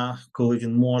зараження, коли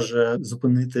він може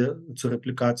зупинити цю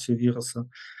реплікацію віруса.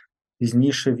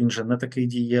 Пізніше він вже не такий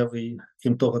дієвий.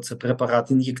 Крім того, це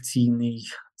препарат ін'єкційний,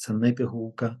 це не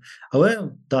пігулка. Але,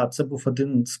 це був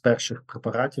один з перших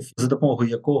препаратів, за допомогою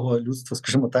якого людство,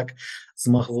 скажімо так,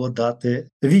 змогло дати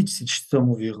відсіч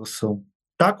цьому вірусу.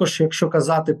 Також, якщо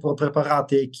казати про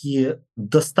препарати, які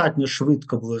достатньо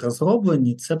швидко були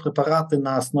розроблені, це препарати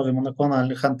на основі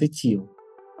моноклональних антитіл.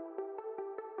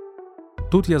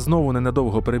 Тут я знову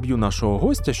ненадовго переб'ю нашого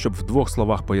гостя, щоб в двох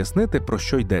словах пояснити, про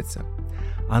що йдеться.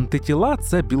 Антитіла –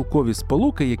 це білкові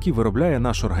сполуки, які виробляє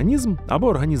наш організм або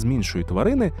організм іншої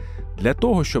тварини для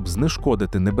того, щоб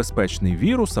знешкодити небезпечний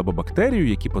вірус або бактерію,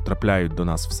 які потрапляють до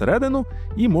нас всередину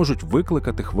і можуть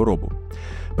викликати хворобу.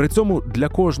 При цьому для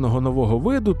кожного нового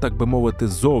виду, так би мовити,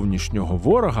 зовнішнього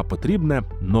ворога потрібне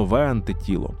нове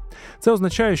антитіло. Це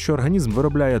означає, що організм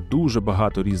виробляє дуже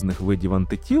багато різних видів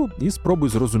антитіл і спробуй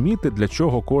зрозуміти, для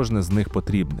чого кожне з них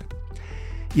потрібне.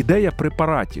 Ідея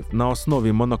препаратів на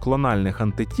основі моноклональних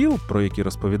антитіл, про які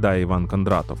розповідає Іван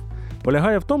Кондратов,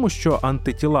 полягає в тому, що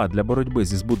антитіла для боротьби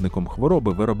зі збудником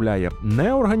хвороби виробляє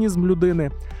не організм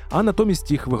людини, а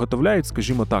натомість їх виготовляють,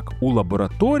 скажімо так, у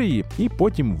лабораторії і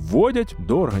потім вводять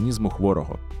до організму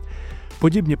хворого.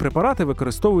 Подібні препарати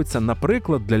використовуються,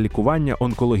 наприклад, для лікування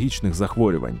онкологічних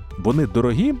захворювань. Вони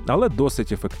дорогі, але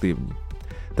досить ефективні.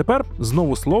 Тепер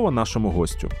знову слово нашому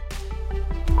гостю.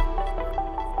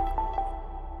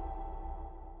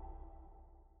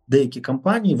 Деякі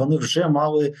компанії, вони вже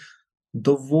мали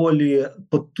доволі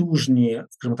потужні,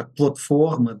 скажімо так,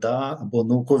 платформи, або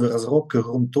наукові розробки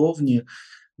ґрунтовні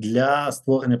для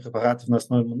створення препаратів на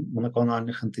основі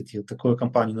моноклональних антитіл. Такою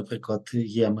компанією, наприклад,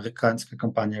 є американська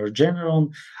компанія Regeneron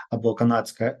або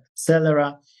канадська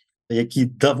Celera, які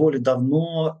доволі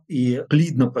давно і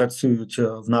плідно працюють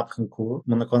в напрямку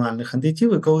моноклональних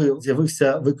антитіл. І коли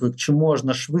з'явився виклик, чи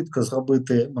можна швидко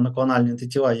зробити моноклональні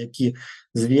антитіла, які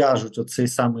зв'яжуть оцей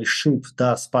самий шип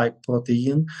та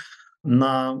спайк-протеїн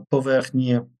на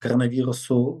поверхні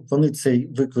коронавірусу, вони цей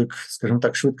виклик, скажімо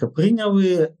так, швидко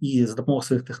прийняли і за допомогою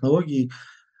своїх технологій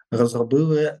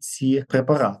розробили ці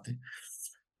препарати.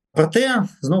 Проте,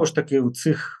 знову ж таки, у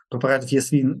цих препаратів є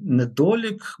свій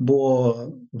недолік, бо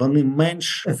вони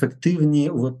менш ефективні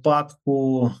у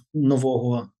випадку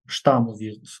нового штаму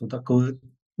вірусу. Коли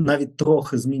навіть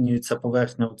трохи змінюється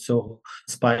поверхня цього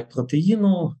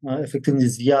спайк-протеїну,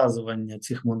 ефективність зв'язування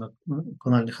цих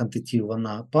моноклональних антитіл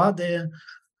вона падає.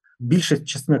 Більша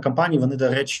частина компаній, вони, до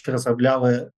речі,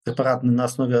 розробляли препарат не на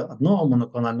основі одного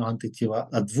моноклонального антитіла,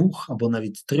 а двох або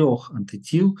навіть трьох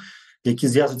антитіл, які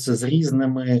зв'язуються з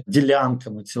різними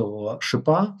ділянками цього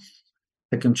шипа,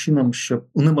 таким чином, щоб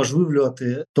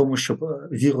унеможливлювати тому, щоб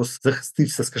вірус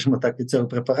захистився, скажімо так, від цього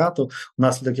препарату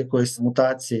внаслідок якоїсь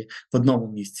мутації в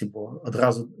одному місці, бо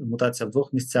одразу мутація в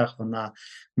двох місцях, вона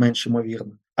менш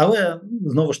ймовірна. Але,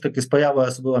 знову ж таки, з появою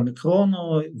особливо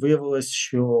мікрону виявилось,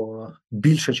 що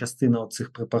більша частина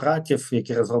цих препаратів,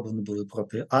 які розроблені були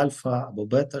проти альфа або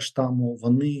бета-штаму,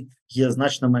 вони є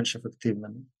значно менш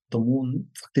ефективними. Тому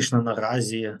фактично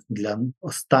наразі для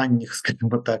останніх,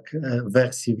 скажімо так,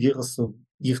 версій вірусу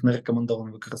їх не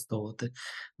рекомендовано використовувати,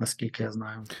 наскільки я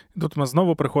знаю. Тут ми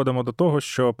знову приходимо до того,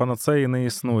 що панацеї не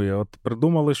існує. От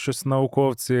придумали щось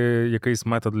науковці, якийсь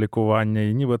метод лікування,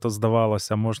 і нібито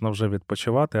здавалося, можна вже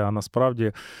відпочивати, а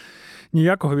насправді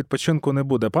ніякого відпочинку не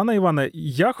буде. Пане Іване,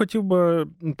 я хотів би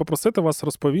попросити вас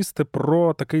розповісти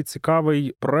про такий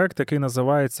цікавий проект, який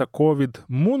називається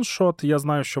Covid-Moonshot. Я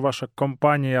знаю, що ваша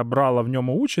компанія брала в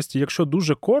ньому участь. І якщо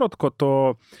дуже коротко,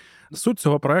 то суть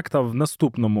цього проекту в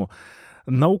наступному.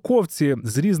 Науковці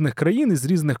з різних країн, з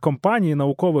різних компаній,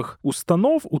 наукових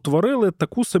установ утворили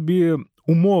таку собі,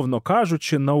 умовно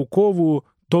кажучи, наукову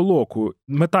толоку.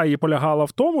 Мета її полягала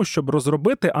в тому, щоб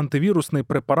розробити антивірусний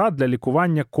препарат для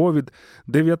лікування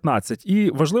Covid-19. І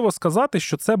важливо сказати,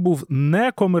 що це був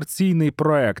не комерційний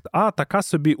проект, а така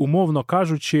собі, умовно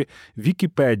кажучи,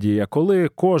 Вікіпедія, коли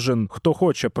кожен, хто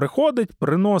хоче, приходить,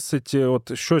 приносить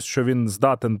щось, що він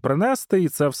здатен принести, і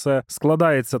це все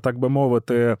складається, так би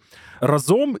мовити,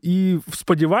 разом, і в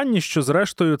сподіванні, що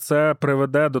зрештою це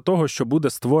приведе до того, що буде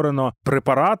створено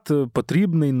препарат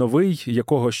потрібний, новий,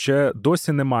 якого ще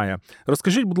досі немає.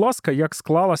 Розкажіть, будь ласка, як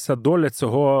склалася доля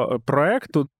цього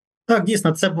проекту? Так,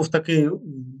 дійсно, це був такий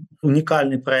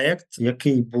унікальний проект,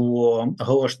 який було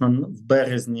оголошено в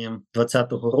березні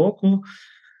 2020 року.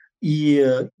 І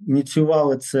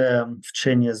ініціювали це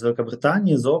вчені з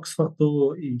Великобританії, з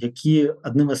Оксфорду, які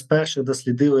одним із перших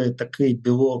дослідили такий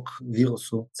білок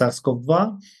вірусу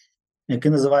SARS-CoV-2,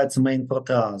 який називається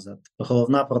мейн-протеаза.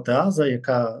 Головна протеаза,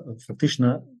 яка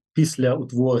фактично після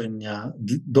утворення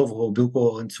довгого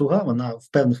білкового ланцюга, вона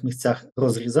в певних місцях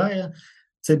розрізає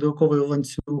цей білковий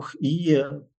ланцюг і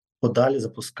подалі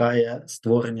запускає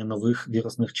створення нових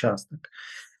вірусних часток.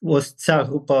 Ось ця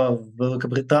група в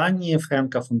Великобританії,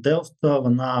 Френка фон Делфта,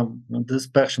 вона з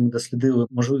першими дослідила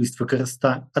можливість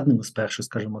використання, одним із перших,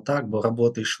 скажімо так, бо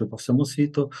роботи йшли по всьому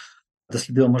світу,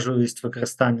 дослідила можливість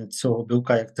використання цього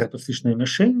білка як терапевтичної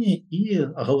мішені і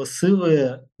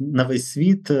оголосили на весь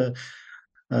світ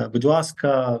Будь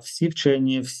ласка, всі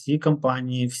вчені, всі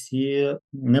компанії, всі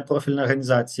непрофільні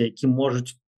організації, які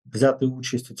можуть взяти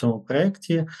участь у цьому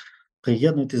проєкті,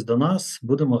 приєднуйтесь до нас,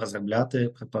 будемо розробляти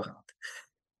препарати.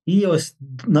 І ось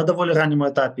на доволі ранньому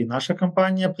етапі наша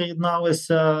компанія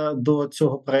приєдналася до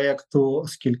цього проєкту,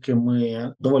 оскільки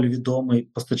ми доволі відомий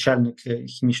постачальник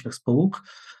хімічних сполук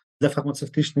для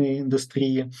фармацевтичної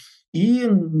індустрії. І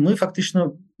ми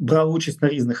фактично брали участь на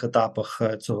різних етапах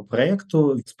цього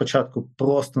проєкту. Спочатку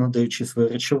просто надаючи свої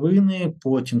речовини,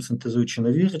 потім синтезуючи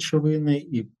нові речовини,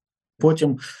 і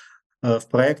потім в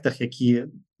проєктах, які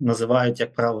називають,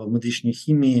 як правило, в медичній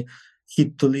хімії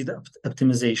hit-to-lead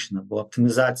optimization, або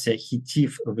оптимізація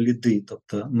хітів в ліди,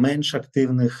 тобто менш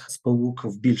активних сполук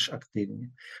в більш активні.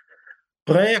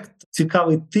 Проєкт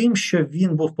цікавий тим, що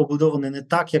він був побудований не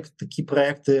так, як такі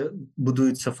проєкти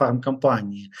будуються в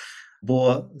фармкомпанії.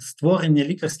 Бо створення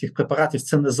лікарських препаратів –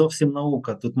 це не зовсім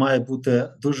наука. Тут має бути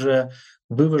дуже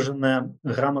виважене,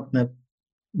 грамотне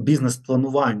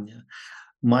бізнес-планування.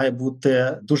 Має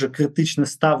бути дуже критичне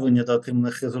ставлення до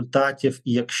отриманих результатів,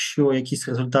 і якщо якісь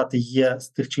результати є з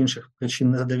тих чи інших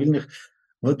причин незадовільних,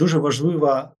 дуже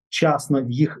важливо вчасно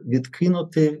їх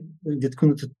відкинути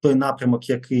той напрямок,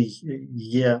 який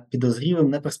є підозрілим,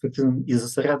 неперспективним, і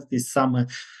зосередитись саме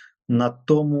на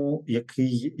тому,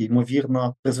 який,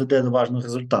 ймовірно, призведе до важного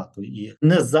результату. І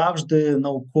не завжди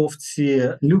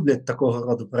науковці люблять такого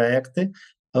роду проекти,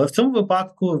 але в цьому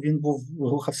випадку він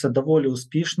рухався доволі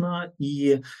успішно,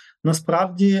 і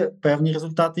насправді певні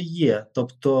результати є.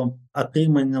 Тобто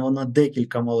отримано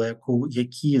декілька молекул,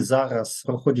 які зараз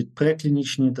проходять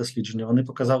преклінічні дослідження. Вони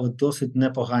показали досить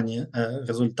непогані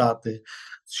результати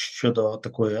щодо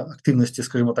такої активності,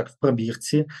 скажімо так, в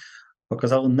пробірці.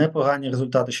 Показали непогані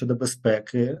результати щодо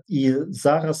безпеки. І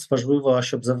зараз важливо,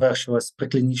 щоб завершилась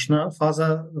преклінічна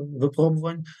фаза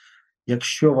випробувань.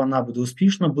 Якщо вона буде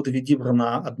успішна, буде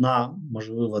відібрана одна,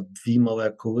 можливо, дві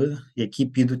молекули, які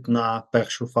підуть на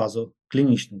першу фазу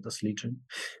клінічних досліджень.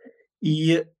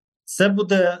 І це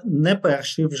буде не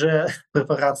перший вже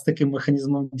препарат з таким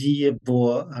механізмом дії,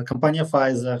 бо компанія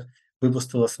Pfizer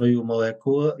випустила свою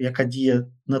молекулу, яка діє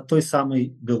на той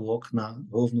самий білок, на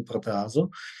головну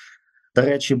протеазу. До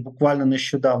речі, буквально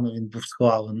нещодавно він був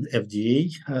схвалений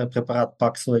FDA, препарат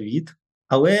Paxlovid.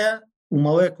 Але у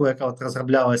молекули, яка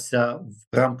розроблялася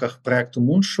в рамках проекту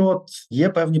Moonshot, є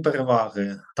певні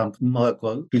переваги. Там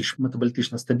молекула більш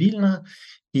метаболітично стабільна,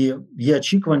 і є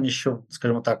очікування, що,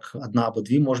 скажімо так, одна або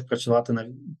дві можуть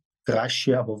працювати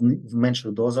краще або в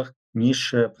менших дозах,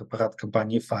 ніж препарат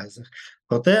компанії Pfizer.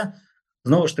 Проте,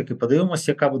 знову ж таки,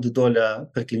 подивимося, яка буде доля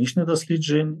преклінічних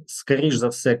досліджень. Скоріш за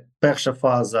все, перша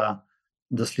фаза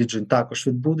досліджень також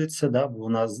відбудеться, бо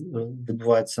вона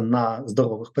відбувається на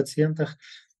здорових пацієнтах.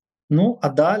 Ну, а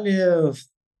далі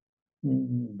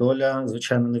доля,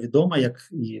 звичайно, невідома, як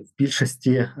і в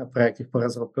більшості проєктів по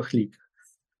розробках ліків.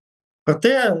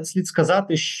 Проте слід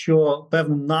сказати, що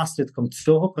певним наслідком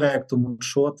цього проєкту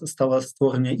Moonshot стало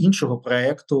створення іншого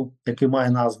проєкту, який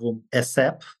має назву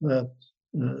ASAP,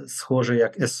 схоже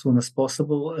як as soon as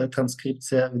possible,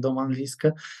 транскрипція відома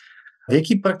англійська, в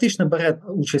якій практично бере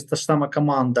участь та ж сама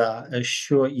команда,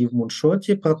 що і в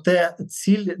Муншоті, проте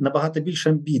ціль набагато більш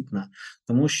амбітна,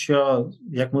 тому що,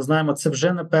 як ми знаємо, це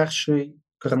вже не перший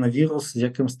коронавірус, з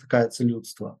яким стикається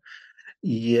людство.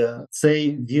 І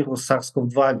цей вірус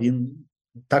SARS-CoV-2, він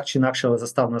так чи інакше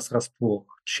застав нас врасплох.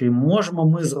 Чи можемо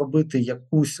ми зробити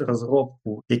якусь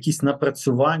розробку, якісь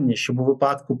напрацювання, щоб у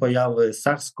випадку появи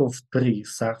SARS-CoV-3,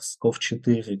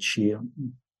 SARS-CoV-4 чи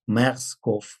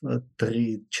MERS-CoV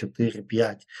 3, 4,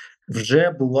 5,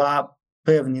 вже була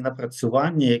певні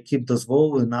напрацювання, які б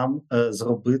дозволили нам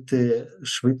зробити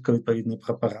швидко відповідний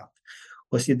препарат.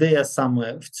 Ось ідея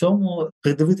саме в цьому –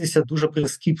 придивитися дуже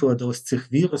прискіпливо до ось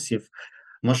цих вірусів,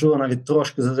 можливо, навіть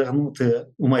трошки зазирнути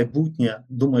у майбутнє,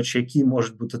 думаючи, які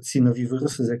можуть бути ці нові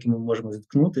віруси, з якими ми можемо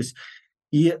зіткнутися,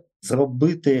 і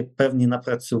зробити певні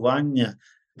напрацювання,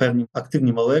 певні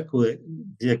активні молекули,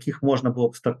 з яких можна було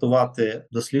б стартувати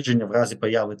дослідження в разі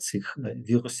появи цих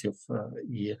вірусів,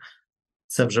 і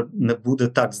це вже не буде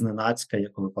так зненацька,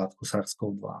 як у випадку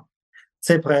SARS-CoV-2.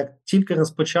 Цей проект тільки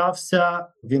розпочався,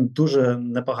 він дуже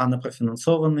непогано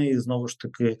профінансований, знову ж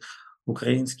таки,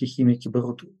 українські хіміки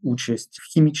беруть участь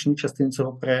в хімічній частині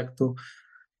цього проекту,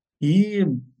 і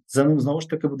за ним, знову ж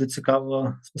таки, буде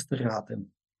цікаво спостерігати.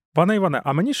 Пане Іване,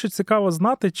 а мені ще цікаво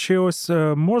знати, чи ось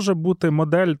може бути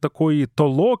модель такої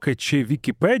толоки чи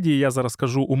Вікіпедії, я зараз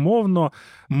кажу умовно,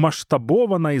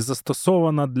 масштабована і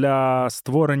застосована для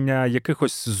створення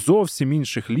якихось зовсім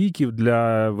інших ліків,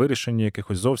 для вирішення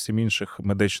якихось зовсім інших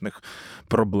медичних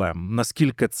проблем.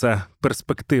 Наскільки це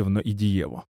перспективно і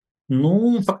дієво?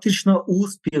 Ну, фактично,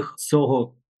 успіх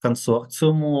цього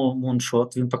консорціуму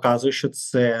Moonshot, він показує, що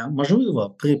це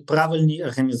можливо при правильній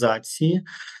організації,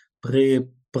 при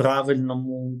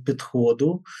правильному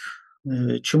підходу.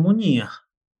 Чому ні?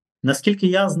 Наскільки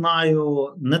я знаю,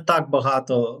 не так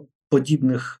багато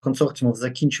подібних консорціумів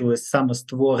закінчилось саме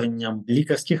створенням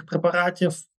лікарських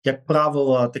препаратів. Як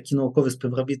правило, такі наукові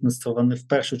співробітництва, вони в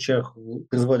першу чергу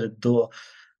призводять до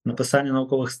написання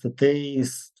наукових статей,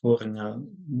 створення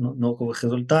наукових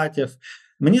результатів.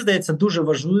 Мені здається, дуже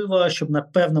важливо, щоб на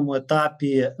певному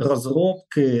етапі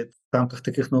розробки в рамках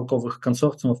таких наукових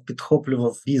консорціумів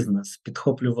підхоплював бізнес,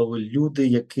 підхоплювали люди,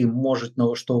 які можуть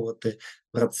налаштовувати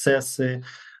процеси,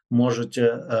 можуть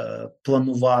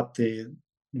планувати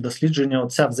дослідження.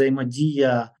 Оця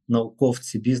взаємодія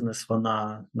науковці-бізнес,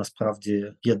 вона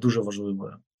насправді є дуже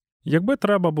важливою. Якби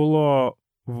треба було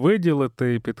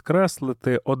виділити і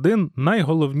підкреслити один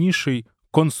найголовніший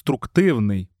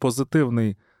конструктивний,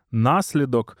 позитивний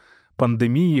наслідок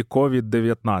пандемії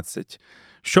Covid-19,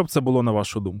 що б це було на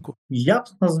вашу думку? Я б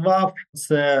назвав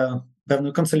це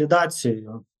певною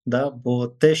консолідацією. Бо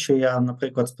те, що я,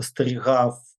 наприклад,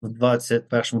 спостерігав в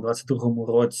 2021-2022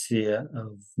 році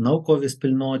в науковій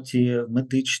спільноті, в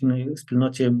медичній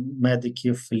спільноті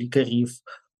медиків, лікарів,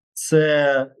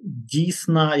 це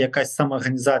дійсна якась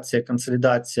самоорганізація,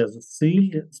 консолідація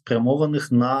зусиль,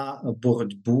 спрямованих на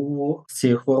боротьбу з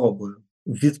цією хворобою.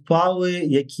 Відпали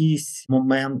якісь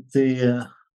моменти,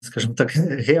 скажімо так,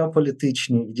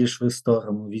 геополітичні,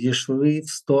 відійшли в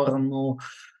сторону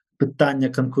питання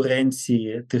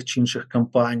конкуренції тих чи інших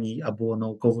компаній або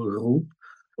наукових груп.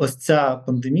 Ось ця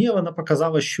пандемія, вона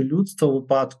показала, що людство у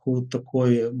випадку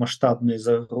такої масштабної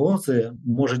загрози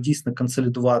може дійсно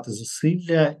консолідувати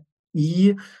зусилля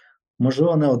і,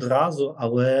 можливо, не одразу,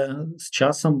 але з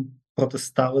часом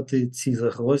протиставити цій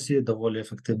загрозі доволі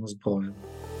ефективну зброю.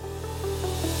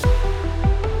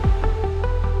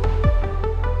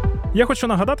 Я хочу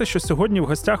нагадати, що сьогодні в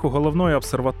гостях у головної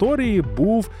обсерваторії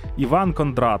був Іван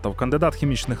Кондратов, кандидат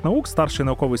хімічних наук, старший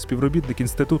науковий співробітник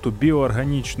Інституту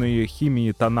біоорганічної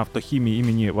хімії та нафтохімії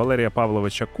імені Валерія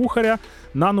Павловича Кухаря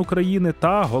НАН України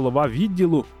та голова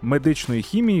відділу медичної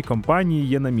хімії компанії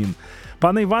 «Єнамін».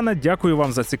 Пане Іване, дякую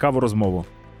вам за цікаву розмову.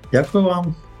 Дякую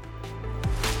вам.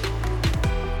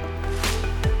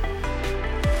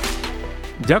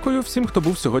 Дякую всім, хто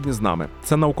був сьогодні з нами.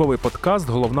 Це науковий подкаст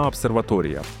 «Головна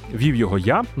обсерваторія». Вів його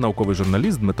я, науковий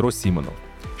журналіст Дмитро Сімонов.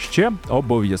 Ще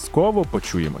обов'язково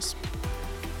почуємось.